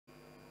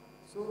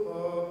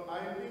So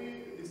I'll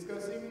be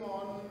discussing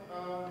on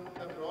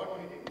the broad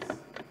headings: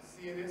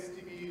 CNS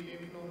TB,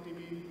 lymph node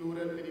TB,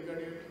 pleural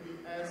pericardial TB.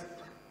 As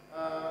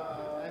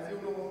you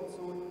know,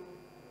 so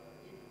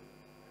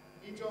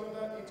each of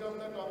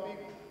the topic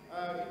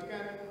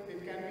it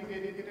can be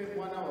dedicated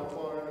 1 hour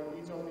for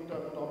each of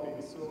the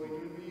topics. So it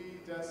will be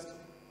just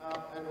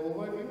an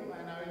overview,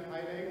 and I will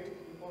highlight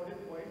important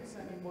points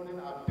and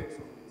important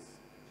updates on this.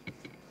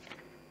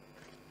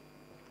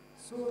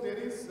 So there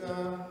is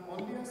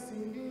only a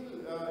single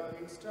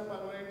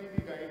extrapulmonary TB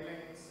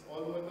guidelines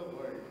all over the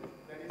world.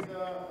 That is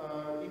the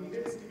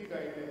index TB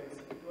guidelines.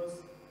 It was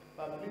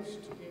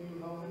published in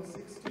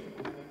 2016,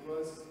 and it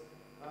was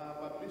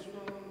published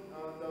from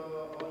the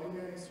All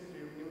India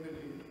Institute, New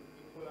Delhi,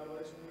 in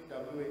collaboration with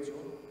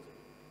WHO.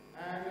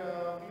 And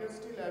we are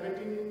still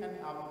awaiting an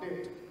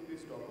update to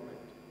this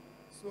document.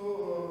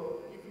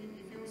 So if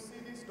you see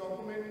this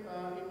document,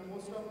 in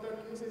most of the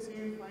cases you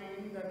will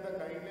find that the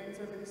guidelines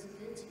are very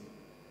sketchy.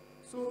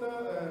 So the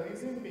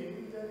reason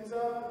being, there is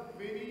a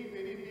very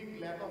big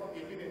lack of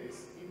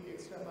evidence in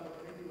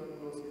extrapulmonary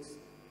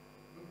tuberculosis.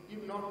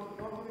 If not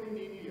even in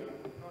India,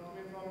 not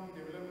even from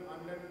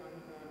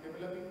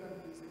developing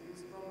countries, it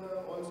is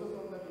also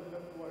from the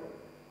developed world.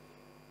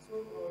 So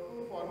to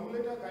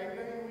formulate a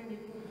guideline, we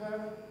need to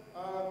have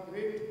a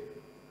great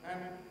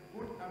and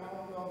good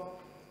amount of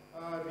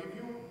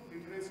review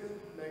literature,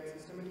 like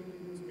systematic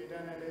reviews,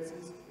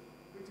 meta-analysis,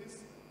 which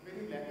is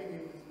very lacking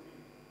in this field.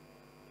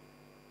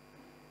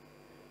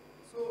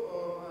 So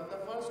the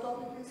first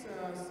topic is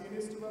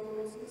CNS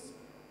tuberculosis.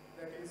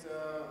 That is, it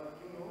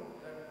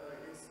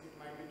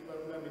might be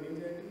tubercular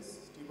meningitis,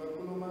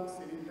 tuberculosis,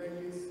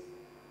 cellulitis,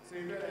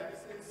 cerebral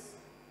abscess,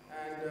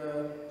 and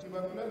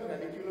tubercular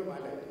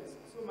radiculomyelitis.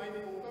 So my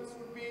focus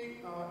would be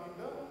in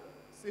the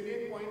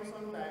salient points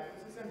on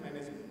diagnosis and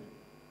management.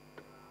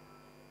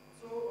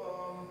 So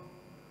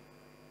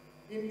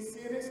in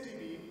CNS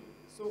TB,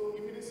 so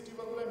if it is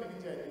tubercular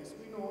meningitis,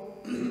 we know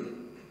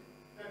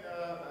that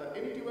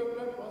any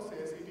tubercular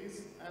process, it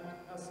is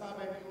a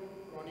subacute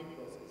chronic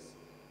process.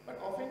 But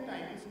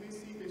oftentimes we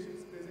see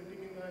patients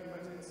presenting in the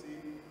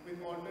emergency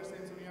with altered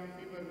sensorium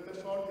fever with a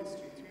short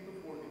history, 3 to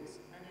 4 days,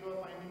 and you are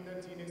finding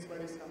that gene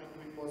expiry is coming to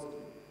be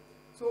positive.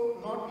 So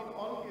not in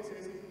all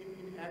cases,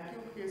 in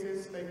acute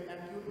cases like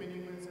acute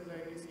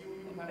meningoencephalitis, you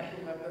have to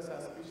have the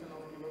suspicion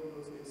of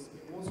tuberculosis.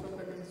 In most of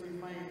the cases we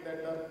find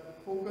that the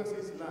focus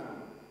is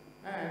lung,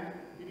 and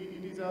it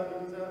is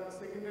a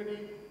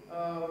secondary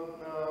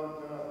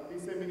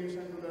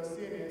dissemination to the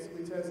CNS,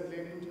 which has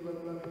led to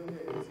tubercular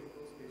meningitis in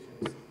those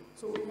patients.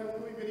 So we have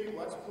to be very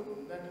watchful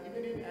that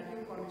even in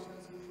acute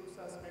conditions you should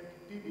suspect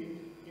TB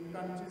in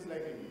countries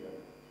like India.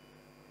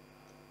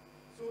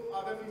 So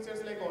other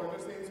features like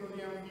altered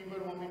sensorium, fever,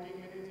 vomiting,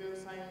 meningeal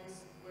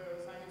signs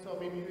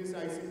of increased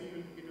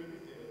ICP, it will be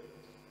there.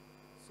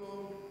 So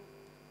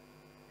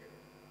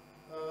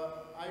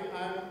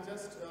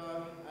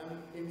I'm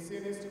in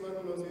CNS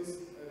tuberculosis.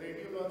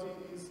 Radiology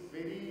is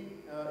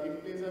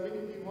it plays a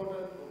very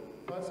pivotal role.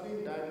 Firstly,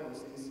 in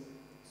diagnosis.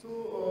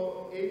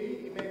 So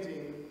any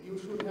imaging, you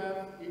should have,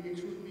 it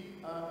should be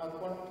a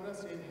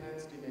contrast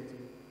enhanced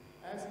imaging,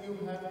 as you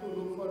have to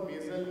look for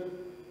basal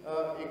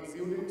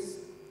exudates,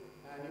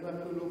 and you have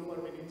to look for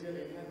meningeal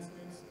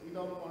enhancements.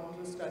 Without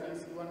contrast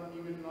studies, you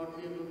will not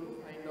be able to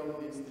find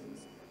out these things.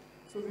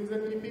 So this is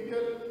a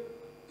typical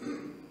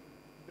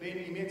brain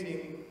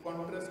imaging,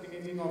 contrast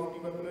imaging of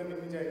tubercular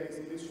meningitis.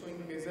 It is showing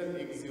basal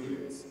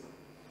exudates.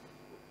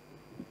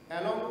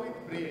 Along with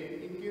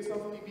brain, in case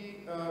of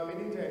TB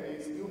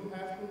meningitis, you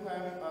have to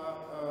have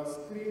a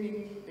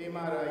screening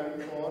MRI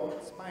for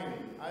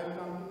spine. I will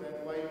come to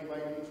that why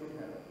you should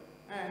have.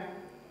 And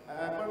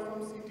apart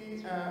from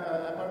CT,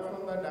 apart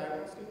from the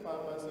diagnostic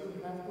purpose,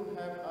 you have to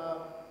have a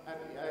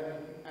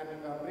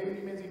brain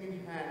imaging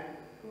in hand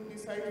to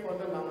decide for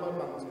the lumbar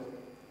puncture.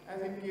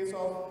 As in case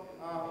of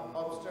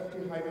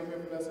obstructive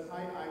hydrocephalus,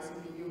 high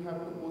ICP, you have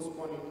to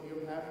postpone it.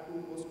 You have to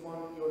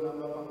postpone your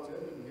lumbar puncture.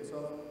 In case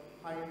of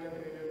high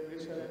intracranial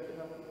pressure, and you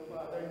have to go for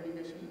other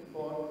indication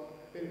for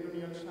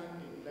peritoneal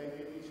shunting, like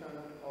AP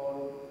shunt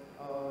or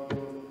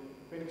your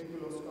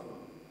ventriculostomy.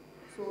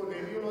 So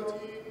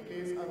radiology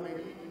plays a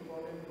very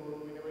important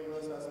role whenever you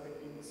are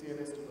suspecting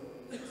CNS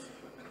tuberculosis.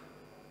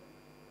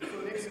 So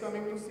next,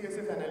 coming to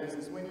CSF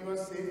analysis. When you are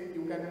safe,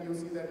 you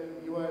see that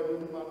you are able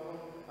to perform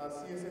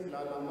CSF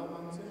lumbar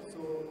puncture.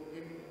 So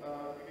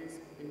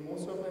in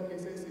most of the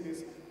cases it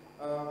is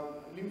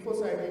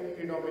lymphocytic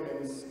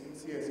predominance in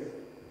CSF.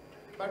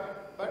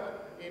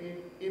 But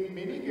in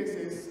many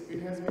cases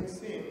it has been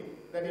seen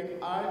that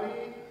in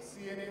early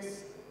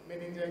CNS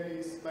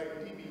meningitis by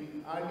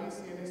TB, early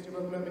CNS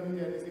tubercular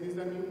meningitis, it is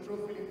the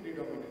neutrophilic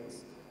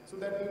predominance. So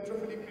that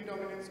neutrophilic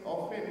predominance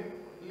often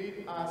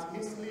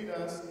mislead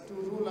us to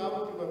rule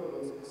out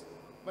tuberculosis.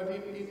 But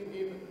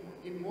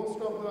in most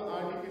of the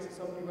early cases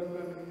of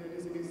tubercular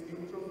meningitis, it is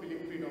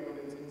neutrophilic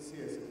predominance in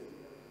CSF.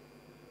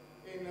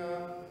 In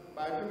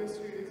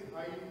biochemistry, it is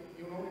high,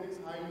 it is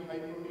high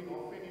protein.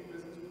 Often it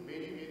presents with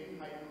very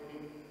high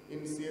protein in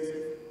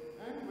CSF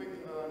and with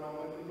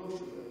normal to low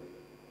sugar.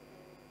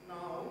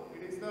 Now,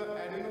 it is the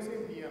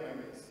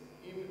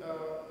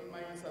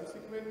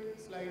subsequent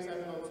slides I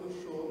will also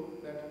show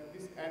that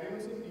this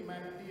adenosine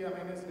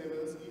deaminase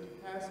levels, it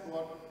has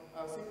got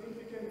a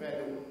significant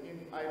value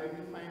in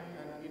identifying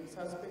and in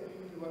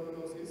suspecting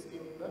tuberculosis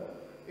in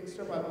the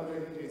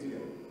extrapulmonary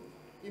region.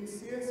 In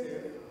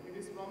CSF, it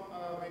is from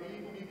a very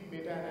big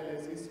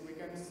meta-analysis. We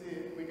can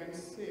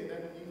say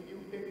that if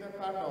you take the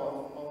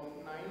cutoff of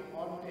 9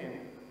 or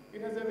 10,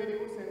 it has a very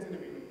good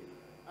sensitivity.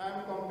 I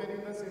am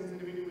comparing the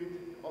sensitivity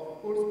with,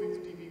 of course,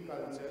 with TB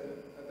culture,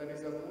 that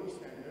is a gold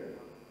standard.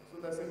 So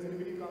the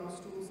sensitivity comes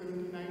to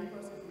 79%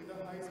 with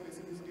a high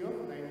specificity of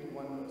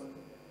 91%.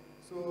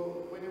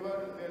 So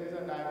whenever there is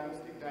a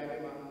diagnostic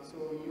dilemma,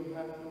 so you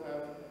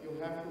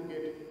have to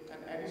get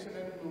an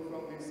additional clue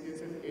from the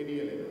CSF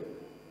ADL level.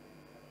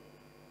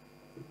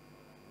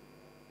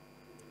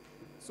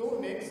 So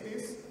next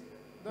is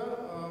the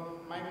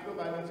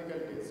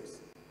microbiological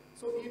tests.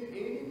 So in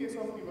any case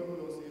of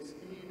tuberculosis,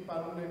 be it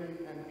pulmonary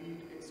and be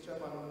it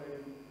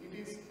extrapulmonary, it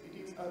is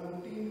a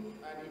routine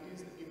and it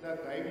is in the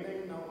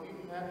guideline now.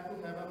 You have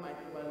to have a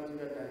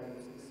microbiological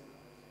diagnosis.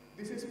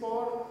 This is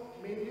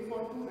mainly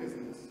for two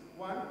reasons.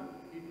 One,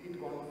 it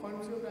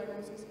confirms your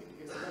diagnosis,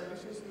 it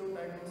establishes your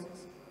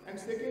diagnosis, and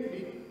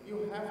secondly,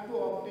 you have to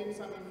obtain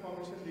some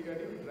information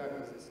regarding drug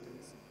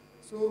resistance.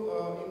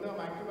 So in the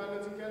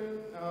microbiological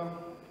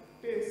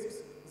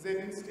tests,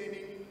 Zenin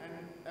staining and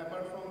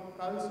apart from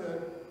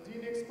culture,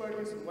 gene expert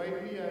is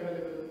widely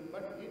available,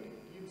 but it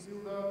gives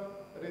you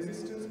the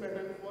resistance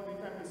pattern for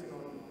rifampicin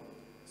only.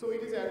 So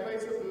it is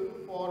advisable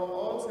for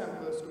all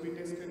samples to be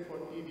tested for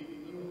TB.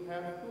 You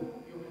have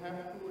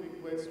to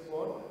request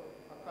for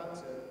a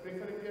culture,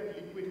 preferably a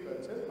liquid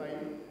culture by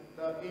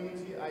the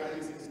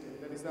MGIT system,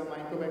 that is the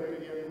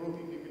Mycobacterium growth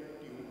indicator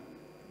tube.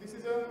 This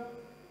is a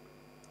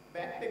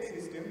backtech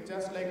system,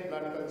 just like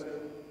blood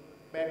culture,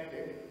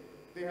 backtech.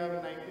 They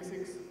have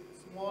 96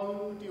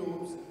 small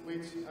tubes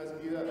which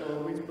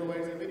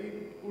provides a very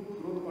good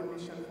growth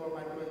condition for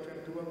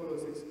Mycobacterium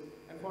tuberculosis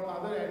and for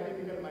other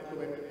atypical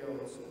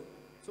mycobacteria also.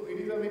 So it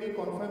is a very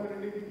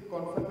confirmatory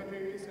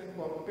test, and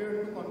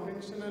compared to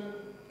conventional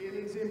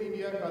LJ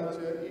media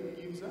culture, it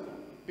gives a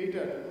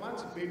much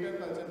better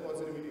culture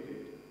positivity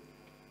rate.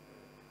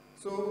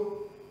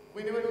 So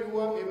whenever you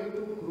are able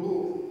to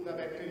grow the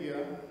bacteria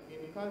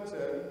in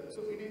culture,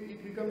 so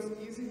it becomes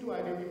easy to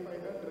identify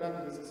the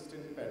drug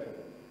resistant pattern,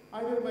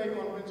 either by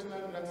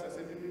conventional drug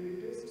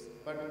susceptibility tests,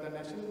 but the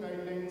national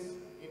guidelines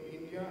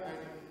in India and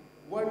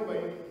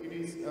worldwide, it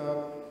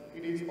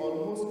is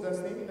almost the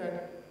same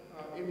that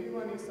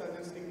everyone is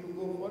suggesting to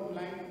go for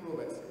blind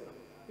probe assay.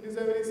 It is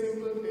a very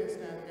simple test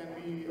and can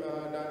be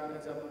done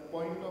as a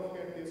point of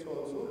care test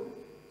also.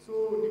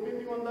 So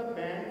depending on the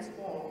bands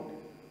formed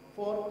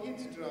for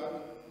each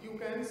drug, you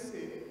can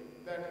say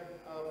that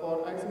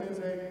for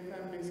isoniazid,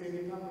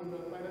 rifampicin,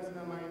 ethambutol,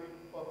 pyrazinamide,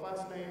 for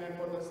first line and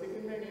for the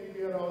second line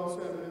NP are also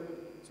available.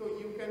 So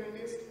you can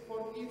test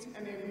for each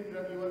and every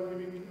drug you are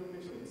giving to your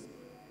patients.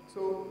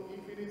 So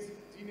if it is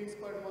gene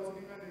expert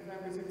positive and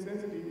rifampicin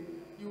sensitive,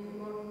 you do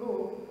not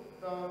know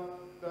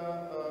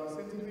the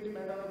sensitivity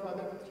pattern of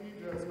other three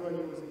drugs you are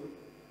using.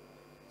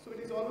 So it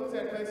is always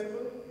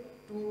advisable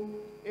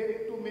to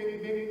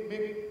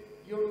make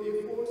your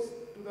efforts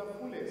to the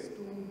fullest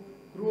to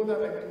grow the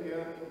bacteria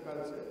in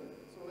culture,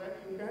 so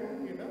that you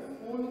can get a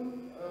full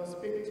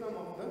spectrum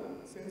of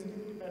the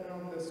sensitivity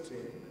pattern of the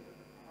strain.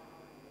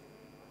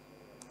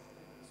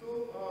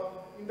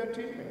 So in the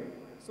treatment,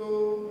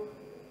 so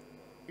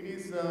it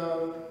is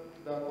the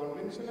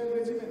conventional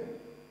regimen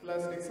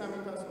plus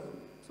dexamethasone.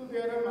 So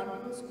there are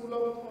multiple school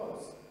of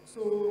thoughts.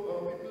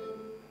 So people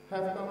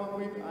have come up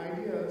with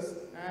ideas,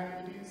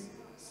 and it is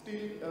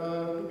still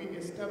to be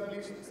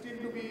established, still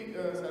to be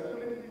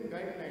circulated in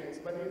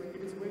guidelines, but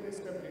it is well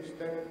established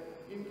that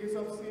in case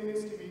of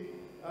CNS TB,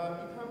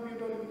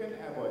 ethambutol you can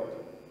avoid.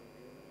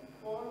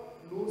 For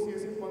low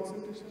CSF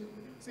concentration,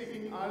 see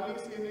in early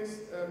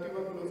CNS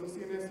tuberculosis,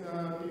 CNS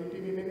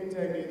TB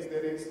meningitis,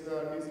 there is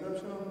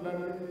disruption of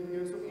blood-brain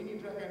barrier, so any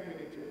drug can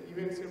penetrate,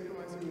 even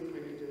streptomycin will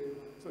penetrate.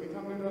 So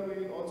ethambutol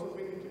will also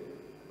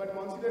penetrate. But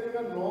considering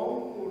a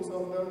long course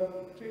of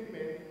the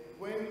treatment,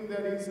 when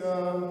there is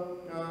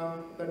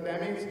the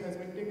damage has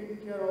been taken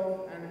care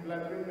of and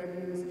blood-brain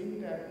barrier is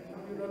intact,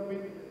 ethambutol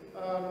will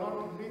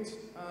not reach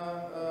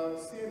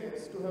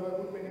CNS to have a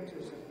good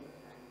penetration.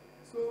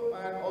 So,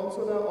 and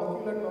also the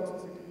ocular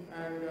toxicity,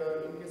 and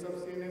in case of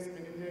CNS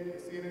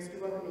meningitis, CNS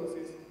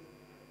tuberculosis,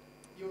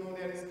 you know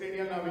there is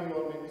cranial nerve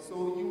involvement.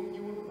 So you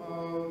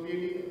would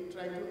really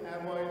try to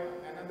avoid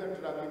another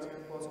drug which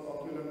can cause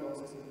ocular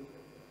toxicity.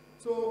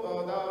 So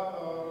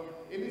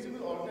the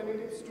eligible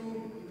alternatives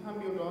to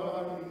ethambutol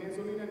are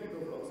linezolid and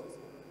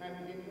levofloxacin.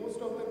 And in most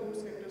of the good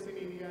centers in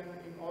India and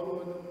in all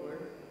over the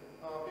world,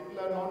 people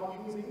are not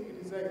using.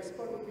 It is an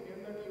expert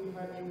opinion that you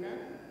can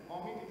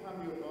omit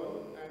ethambutol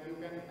and you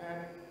can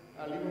add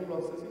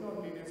levofloxacin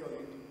or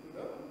linezolid to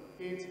the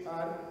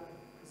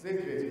HRZ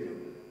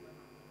regimen.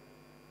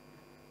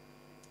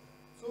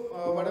 So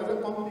what are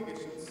the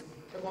complications?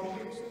 The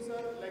complications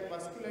are like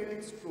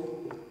vasculitic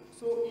stroke.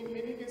 So in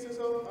many cases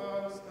of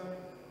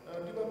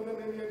tubercular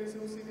meningitis,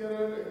 you see there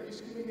are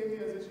ischemic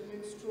areas,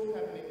 ischemic stroke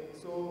happening.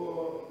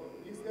 So,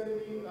 is there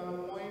any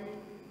point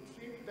to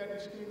treat that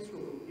ischemic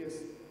stroke? Yes,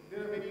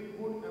 there are very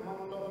good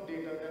amount of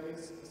data that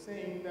is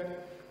saying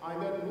that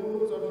either low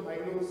dose or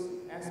high dose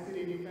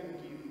aspirin you can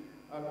give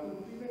to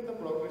prevent the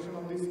progression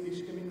of this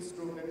ischemic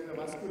stroke, that is a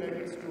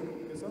vascular stroke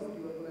in case of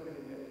tubercular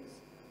meningitis.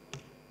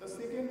 The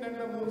second and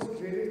the most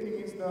dreaded thing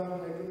is the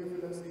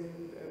hydrocephalus.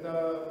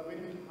 The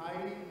very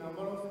high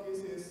number of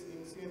cases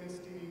in CNS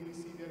TB, we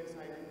see there is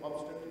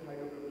obstructive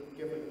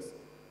hydrocephalus.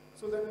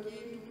 So the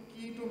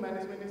key to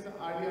management is the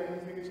early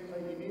identification by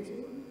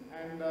imaging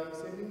and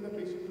sending the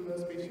patient to the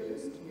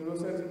specialist,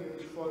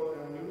 neurosurgeons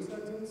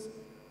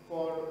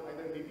for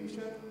either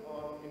defusion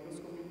or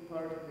endoscopic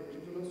third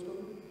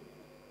ventriculostomy.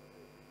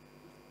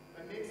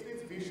 And next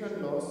is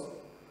vision loss.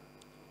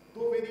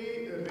 Though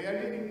very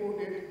rarely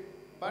reported,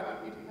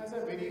 but it has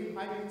a very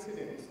high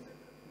incidence.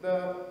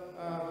 The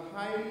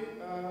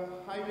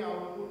high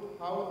output,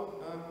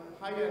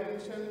 high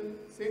admission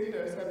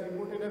centers have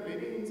reported a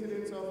very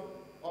incidence of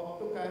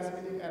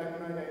optochiasmatic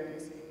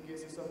arachnoiditis in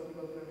cases of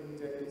tubercular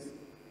meningitis.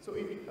 So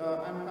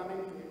I'm coming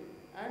to it.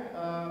 And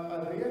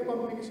a rare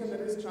complication,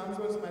 that is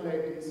transverse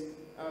myelitis.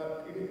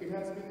 It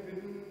has been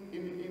written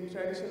in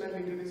traditional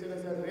literature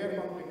as a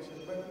rare complication,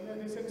 but in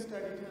a recent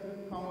study it has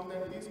been found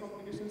that these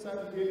complications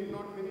are really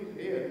not very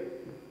rare.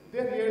 They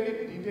are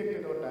rarely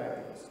detected or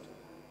diagnosed.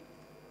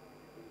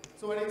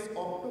 So what is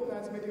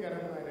optochiasmatic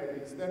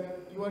arachnoiditis? That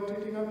you are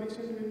treating a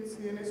patient with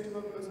CNS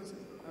tuberculosis,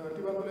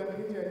 tubercular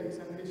meningitis,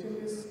 and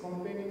patient is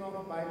complaining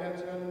of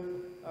bilateral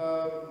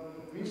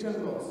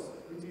vision loss,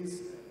 which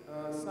is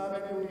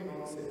subacute in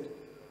onset.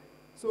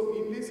 So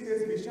in this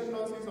case, vision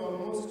loss is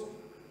almost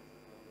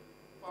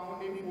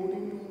found in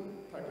 14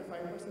 to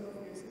 35%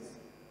 of cases.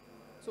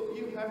 So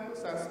you have to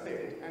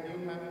suspect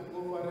and you have to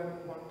go for a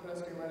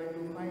contrast MRI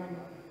to find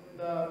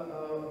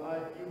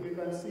you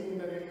can see in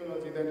the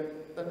radiology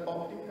that the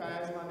optic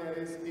chiasma there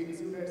is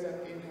exudates and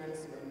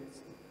enhancements.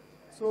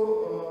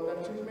 So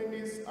the treatment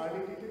is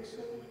early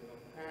detection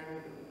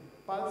and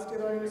pulse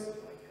steroids.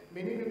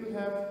 Many people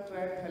have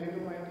tried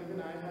thalidomide.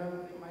 Even I have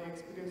my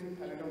experience with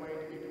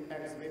thalidomide. It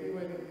acts very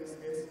well in this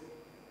case.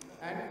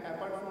 And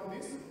apart from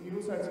this,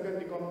 neurosurgical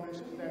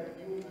decompression that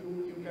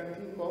you can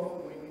think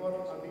of going for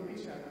a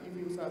vision if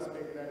you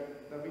suspect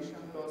that the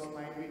vision loss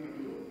might be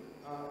due to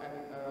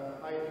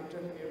high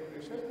intracranial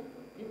pressure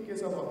in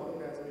case of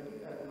optochiasmatic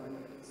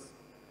arachnoiditis.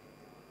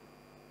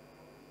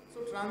 So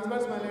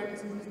transverse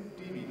myelitis is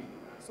TB.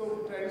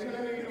 So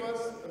traditionally it was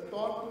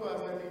taught to us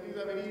that it is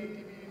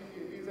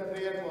a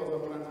rare cause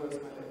of transverse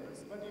myelitis.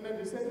 But in a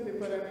recent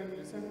paper and in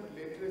recent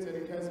literature,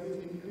 it has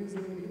been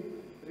increasingly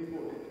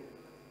reported.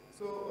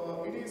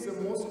 So it is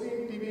mostly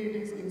in TB, it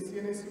is in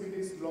CNS TB, it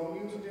is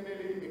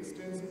longitudinally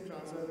extensive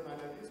transverse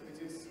myelitis,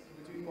 which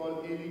we call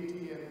ALT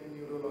in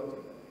neurology.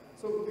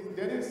 So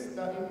there is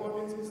the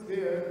importance is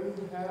there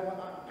to have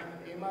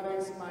an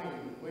MRI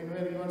spine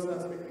whenever you are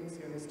suspecting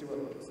CNS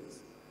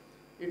tuberculosis.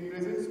 It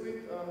presents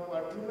with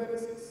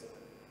quadriparesis,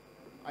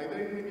 either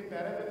it may be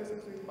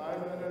paraparesis with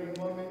bilateral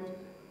involvement.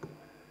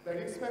 The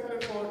risk factor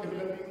for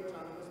developing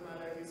transverse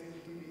myelitis in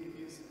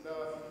TB is the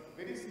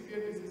very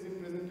severe disease in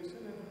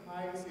presentation and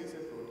high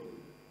CSF protein.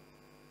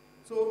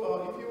 So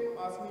if you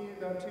ask me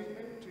the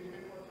treatment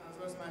for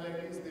transverse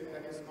myelitis,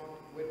 that is not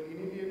well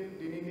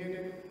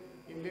delineated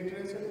in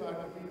literature,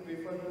 but we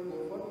prefer to go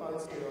for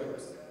pulse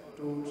steroids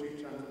to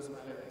treat transverse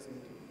myelitis in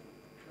TB.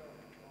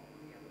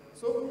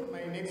 So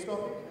my next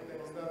topic,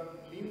 that is the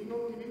lymph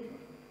node TB.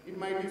 It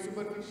might be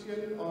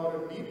superficial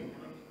or deep.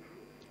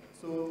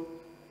 So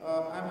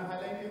I'm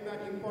highlighting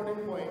the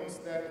important points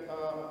that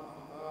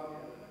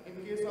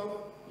in case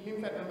of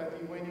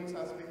lymphadenopathy, when you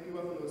suspect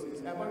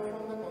tuberculosis, apart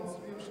from the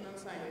constitutional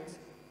signs,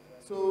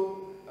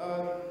 so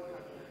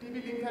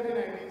TB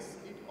lymphadenitis,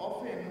 it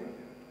often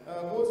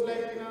goes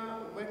like in a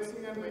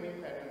waxing and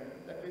waning pattern.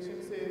 The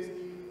patient says,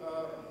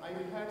 I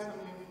had some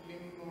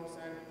lymph nodes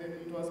and then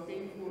it was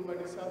painful, but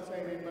it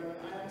subsided, but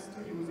I am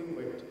still losing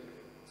weight.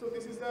 So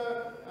this is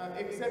the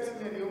exact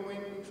scenario when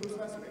you should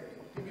suspect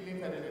TB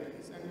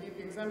lymphadenitis. And if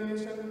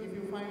examination, if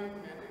you find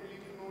matted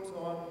lymph nodes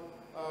or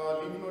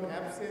lymph node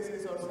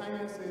abscesses or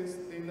sinuses,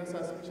 then the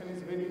suspicion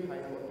is very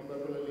high for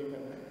tubercular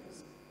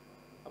lymphadenitis.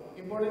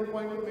 Important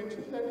point to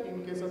mention that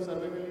in case of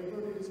cervical lymph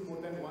node, it is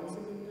more than 1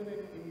 centimeter,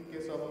 and in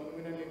case of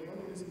inguinal lymph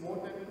node, it is more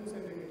than 2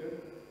 centimeters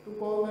to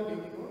call the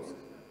lymph nodes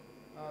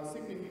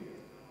significant.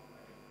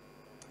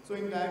 So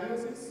in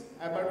diagnosis,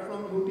 apart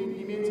from routine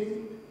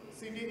imaging,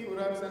 CT,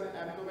 thorax and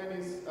abdomen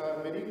is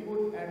very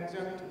good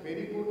adjunct,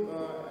 very good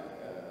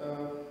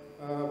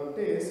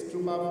test to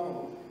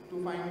perform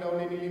to find out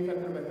any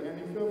lymphadenopathy. And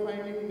if you are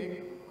finding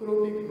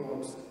necrotic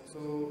nodes, so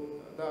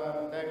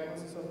the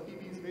diagnosis of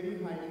TB is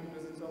very high in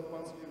presence of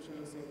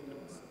constitutional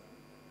symptoms.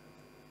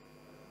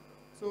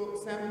 So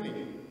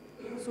sampling.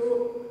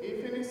 So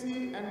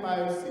FNAC and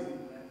biopsy.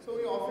 So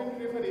we often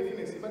prefer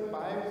FNAC, but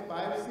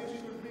biopsy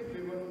should be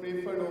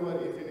preferred over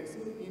FNAC.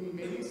 In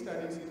many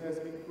studies, it has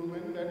been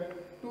proven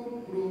that to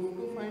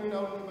find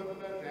out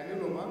tubercular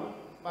granuloma,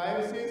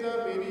 Biopsy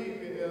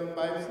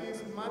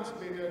is much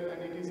better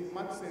and it is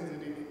much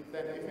sensitive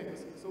than FNAC.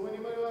 So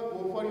whenever you go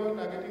for your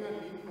targeting a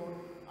lymph node,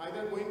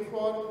 either going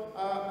for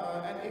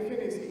an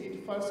FNAC,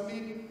 it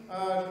firstly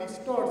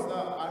distorts the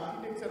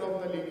architecture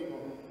of the lymph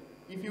node.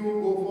 If you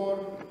go for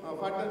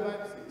further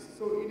biopsies,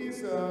 so it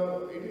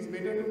is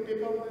better to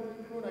take out the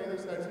lymph node either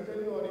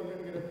surgically or you can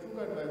get a true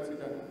cut biopsy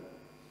done.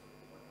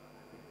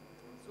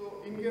 So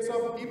in case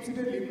of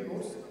deep-seated lymph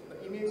nodes, the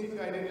imaging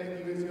guided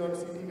like USG or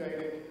CT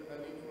guided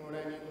lymph node,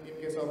 and in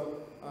case of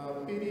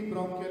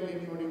peribronchial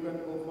lymph node, you can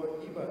go for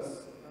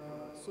EBUS.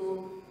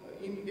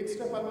 In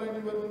extrapulmonary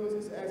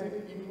tuberculosis, as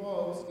it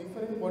involves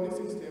different body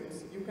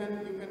systems, you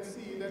can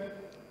see that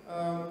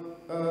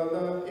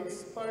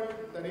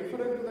the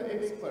referral to the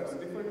experts,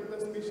 refer to the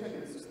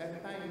specialists.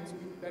 At times,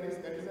 that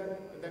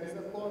is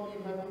a call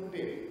you have to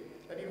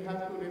take. That you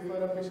have to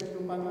refer a patient to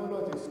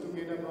pulmonologist to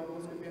get a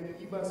bronchoscopy and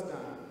EBUS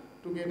done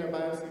to get a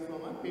biopsy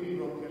from a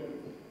peribronchial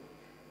lymph node.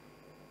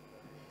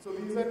 So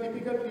these are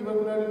typical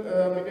tubercular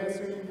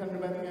mediastinal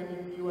lymphadenopathy,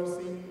 and you are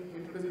seeing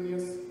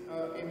heterogeneous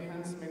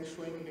enhancement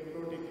showing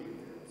necrotic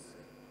lymph nodes.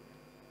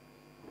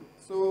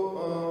 So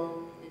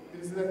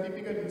this is a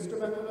typical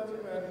histopathology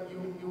where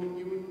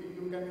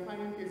you can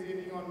find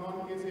case-18 or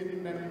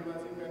non-case-18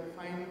 granulomas. You can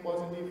find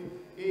positive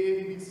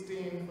AFB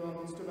stain from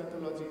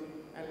histopathology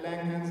and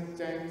Langhans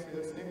giant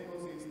cell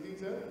necrosis.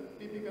 These are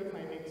typical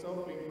findings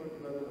of lymph node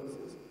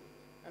tuberculosis.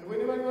 And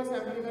whenever you are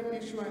sampling a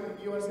tissue and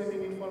you are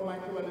sending it for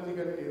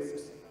microbiological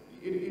tests,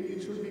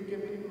 it should be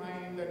kept in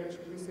mind that it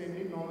should be sent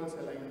in normal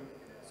saline.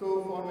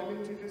 So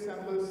formalin treated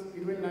samples,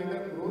 it will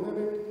neither grow the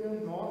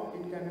bacteria nor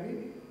it can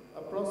be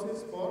a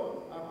process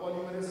for a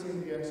polymerase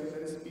chain reaction,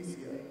 that is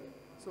PCR.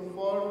 So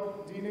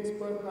for gene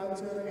expert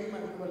culture and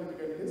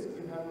microbiological test,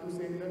 you have to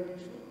send the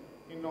tissue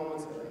in normal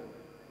saline.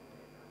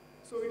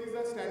 So it is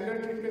a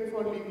standard treatment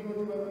for lymph node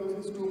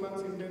tuberculosis, 2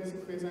 months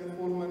intensive phase and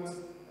 4 months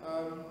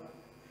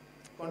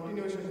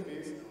continuation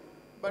phase.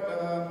 But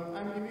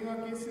I am giving a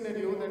case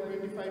scenario that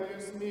 25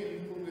 years male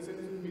who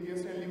presents with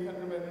mediastinal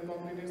lymphadenopathy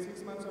completed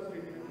 6 months of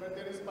treatment, but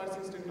there is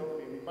persistence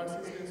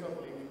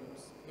of lymph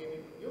nodes in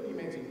your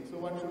imaging. So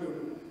what should you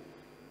do?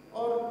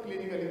 Or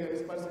clinically there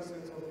is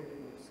persistence of lymph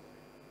nodes.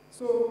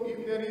 So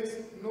if there is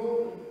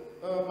no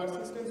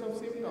persistence of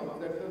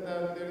symptoms,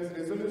 that there is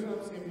resolution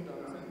of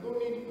symptoms, and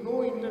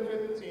no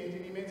interface change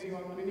in imaging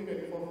or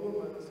clinically for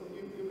 4 months, so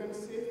you can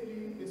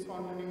safely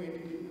discontinue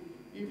ATT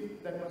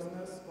if that person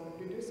has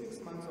completed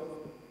 6 months of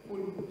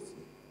full course.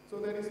 So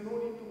there is no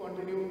need to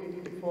continue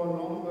ATT for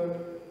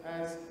longer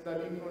as the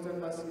lymph nodes are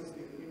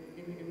persisting.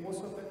 In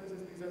most of the cases,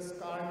 these are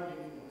scarred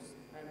lymph nodes,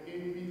 and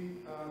AAV,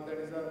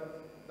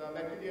 the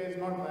bacteria is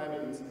not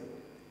viable inside.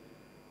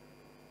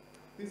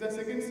 This is a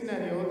second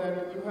scenario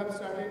that you have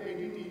started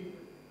ATT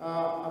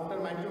after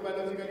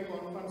microbiologically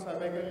confirmed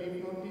cervical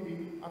lymph node TB.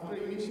 After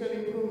initial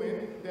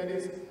improvement, there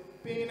is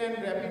pain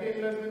and rapid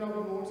enlargement of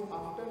nodes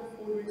after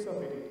 4 weeks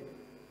of ATT.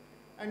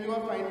 And you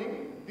are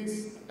finding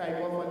this type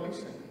of a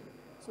lesion.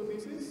 So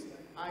this is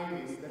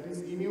IRIS, that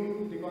is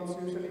immune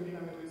reconstitutional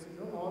inflammatory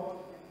syndrome,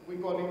 or we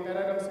call it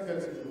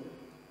paradoxical syndrome.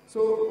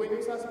 So when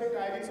you suspect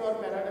IRIS or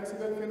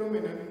paradoxical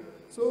phenomenon,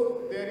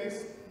 so there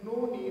is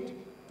no need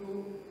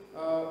to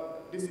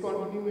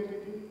discontinue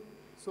ATT.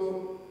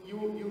 So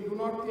you do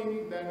not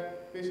think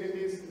that patient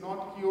is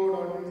not cured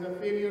or there is a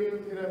failure to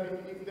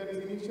therapy. If there is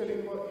initial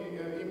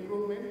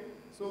improvement,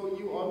 so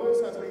you always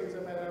suspect it's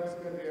a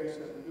paradoxical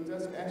reaction. You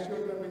just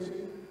assure the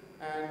patient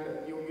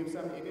and you give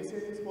some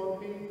NSAIDs for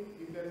pain.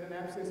 If there is an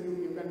abscess,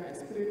 you can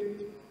aspirate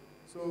it.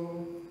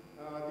 So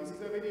this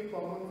is a very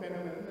common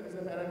phenomenon, that is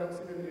a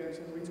paradoxical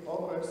reaction which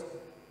occurs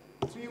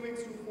 3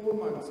 weeks to 4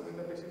 months when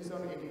the patient is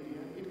on ATT.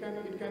 It can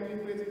be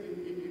present.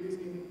 It is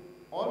in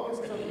all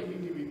cases of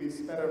EPTB,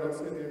 this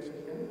paradoxical reaction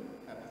can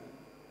happen.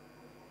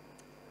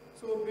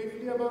 So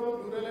briefly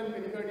about pleural and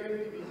pericardial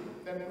TB,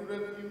 that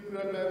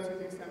pleural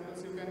biopsy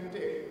samples you can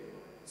take.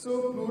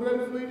 So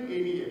pleural fluid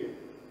ADA,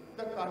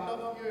 the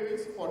cutoff here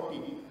is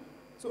 40.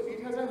 So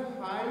it has a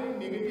high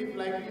negative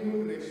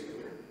likelihood ratio.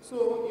 So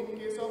in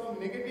case of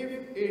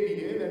negative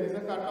ADA, that is a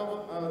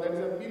cutoff, that is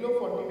a below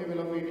 40 level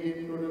of ADA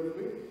in pleural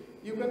fluid,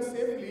 you can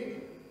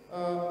safely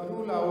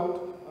rule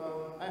out,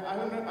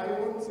 I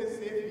won't say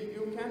safely,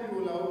 you can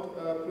rule out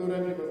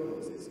pleural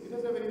tuberculosis. It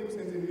has a very good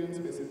sensitivity and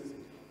specificity.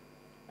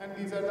 And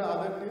these are the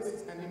other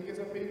tests. And in case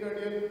of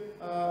pericardial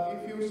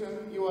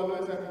effusion, you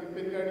always have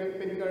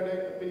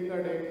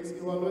pericarditis,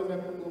 you always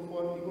have to go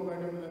for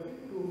echocardiography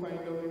to find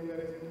out if there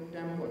is any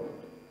tamponade,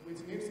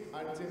 which needs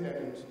urgent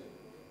attention.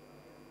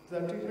 The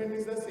treatment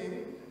is the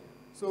same.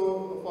 So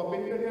for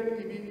pericardial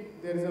TB,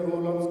 there is a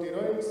role of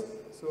steroids.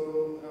 So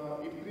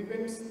it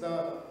prevents the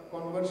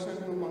conversion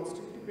to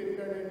constrictive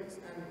pericarditis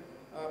and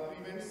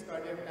prevents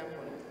cardiac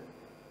tamponade.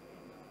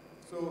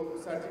 So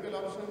surgical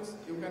options,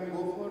 you can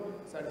go for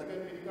surgical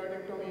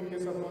pericardectomy in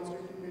case of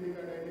constrictive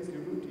pericarditis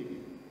due to TB.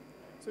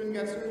 So in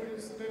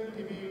gastrointestinal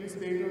TB, it is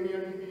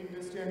peritoneal TB,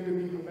 intestinal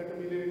TB,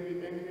 hepatobiliary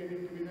TB, pancreatic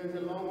TB. There is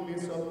a long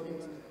list of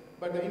things.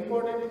 But the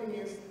important thing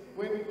is,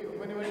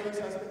 whenever you are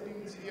suspecting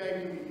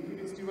GITB, if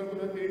it is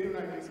tubercular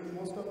peritonitis, in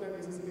most of the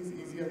cases it is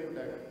easier to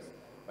diagnose.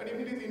 But if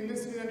it is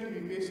intestinal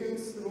TB,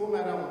 patients roam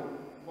around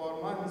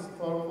for months,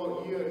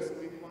 for years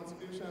with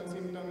constitutional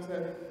symptoms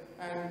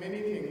and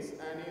many things,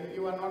 and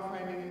you are not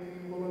finding it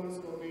in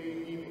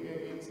colonoscopy,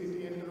 in CT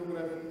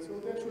enterography. So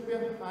there should be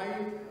a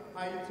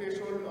high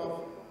threshold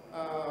of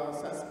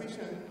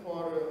suspicion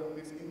for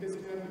this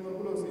intestinal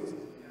tuberculosis.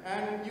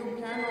 And you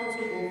can also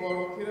go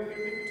for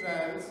therapeutic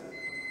trials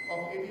of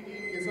ADT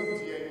in case of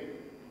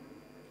GIT.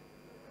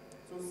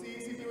 So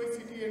CECT with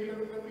CT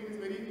enterography is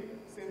very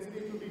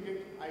sensitive to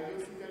detect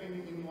ideological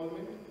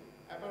involvement.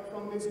 Apart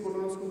from this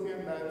colonoscopy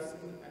and biopsy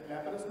and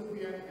laparoscopy,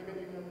 and even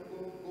you have to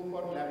go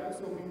for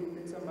laparoscopy to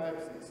take some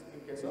biopsies in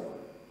case of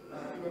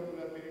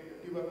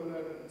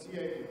tubercular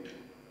GIT.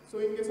 So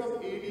in case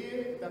of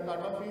ADA, the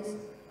cutoff is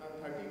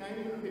 39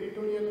 in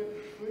peritoneal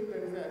fluid,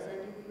 that is the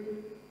ascitic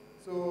fluid.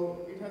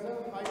 So it has a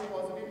high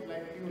positive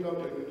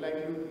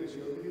likelihood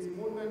ratio. It is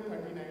more than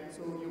 39,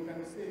 so you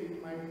can say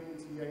it might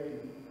be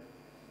GIT.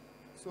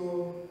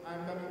 So I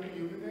am coming to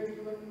urinary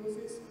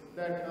tuberculosis,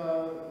 that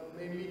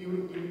mainly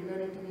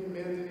urinary TB,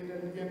 male genital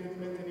TB and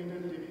female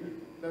genital TB.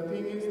 The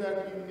thing is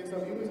that in case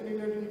of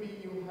urogenital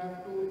TB, you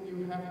have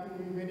to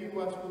be very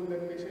watchful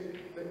that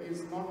patient that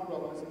is not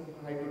progressing to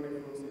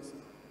hydronephrosis.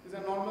 There is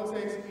a normal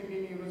size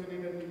kidney in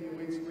urogenital TB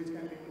which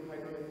can lead to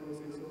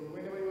hydronephrosis. So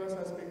whenever you are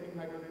suspecting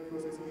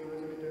hydronephrosis in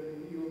urogenital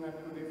TB, you have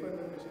to refer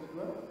the patient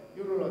to a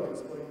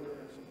urologist for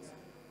interventions.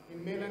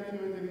 In male and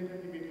female genital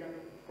TB, it can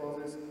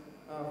cause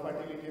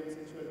fertility and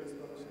sexual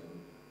dysfunction.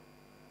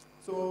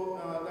 So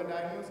the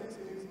diagnosis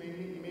is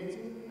mainly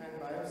imaging and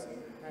biopsy,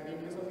 and in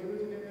case of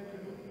urogenital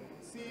TB,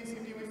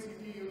 CECT with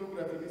CT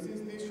urography.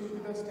 This should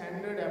be the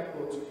standard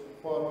approach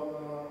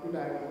for to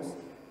diagnose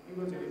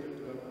urogenital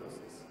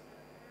tuberculosis.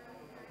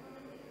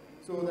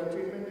 So the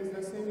treatment is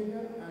the same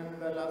here,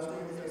 and the last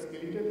one is the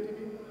skeletal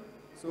TB.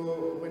 So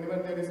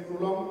whenever there is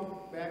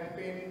prolonged back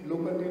pain,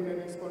 local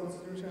tenderness,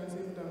 constitutional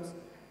symptoms,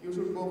 you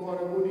should go for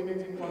a good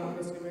imaging,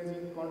 contrast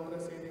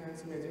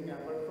enhanced imaging,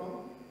 apart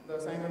from the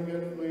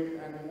synovial fluid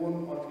and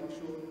bone or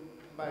tissue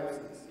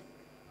biopsies.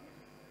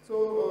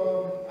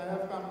 So I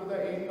have come to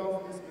the end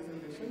of this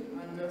presentation.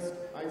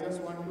 I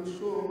just want to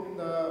show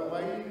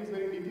why it is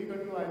very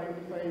difficult to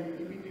identify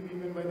EPTB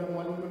even by the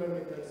molecular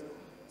methods.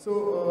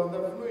 So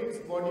the fluids,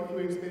 body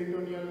fluids,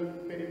 peritoneal,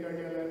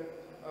 pericardial,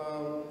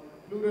 and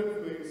pleural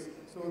fluids.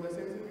 So the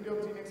sensitivity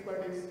of gene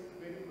expert is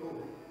very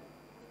low.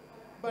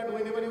 But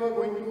whenever you are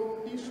going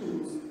to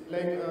tissues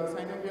like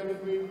synovial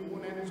fluid,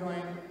 bone and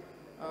joint,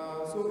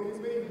 so it is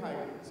very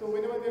high. So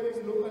whenever there is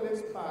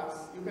localized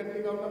pass, you can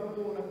take out a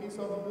bone, a piece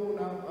of bone,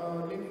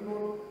 a lymph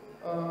node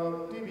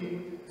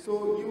TB.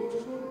 So you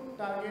should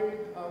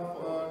target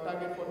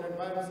for that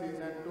biopsies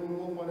and to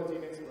go for a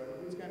gene expert,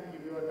 which can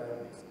give you a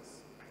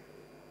diagnosis.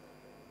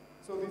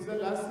 So this is the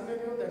last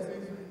scenario.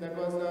 That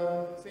was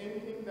the same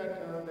thing,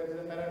 that there is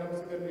a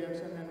paradoxical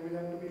reaction, and we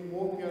have to be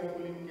more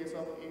careful in case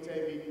of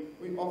HIV.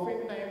 We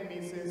oftentimes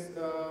misses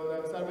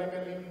the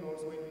cervical lymph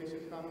nodes. When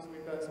patient comes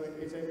with us with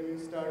HIV, we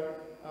start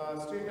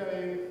straight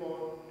away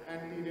for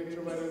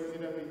antiretroviral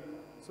therapy.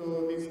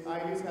 So this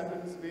iris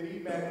happens very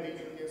badly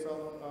in case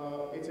of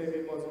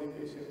HIV positive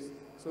patients.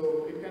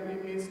 So it can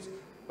be missed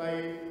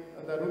by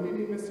the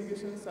routine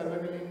investigation,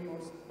 cervical lymph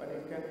nodes, but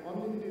it can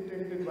only be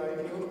detected by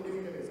your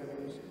clinical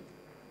examination.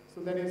 So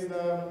that is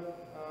the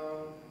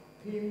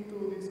theme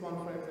to this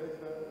conference,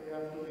 that we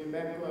have to be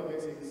back to our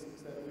basics,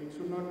 that we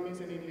should not miss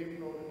any lymph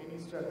node,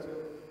 any structure,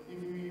 if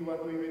we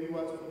want to be very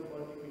watchful for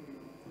TB.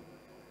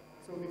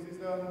 So this is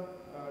the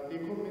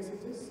take-home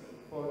messages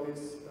for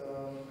this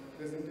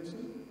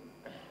presentation,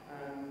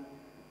 and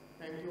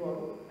thank you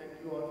all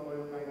for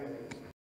your kind attention.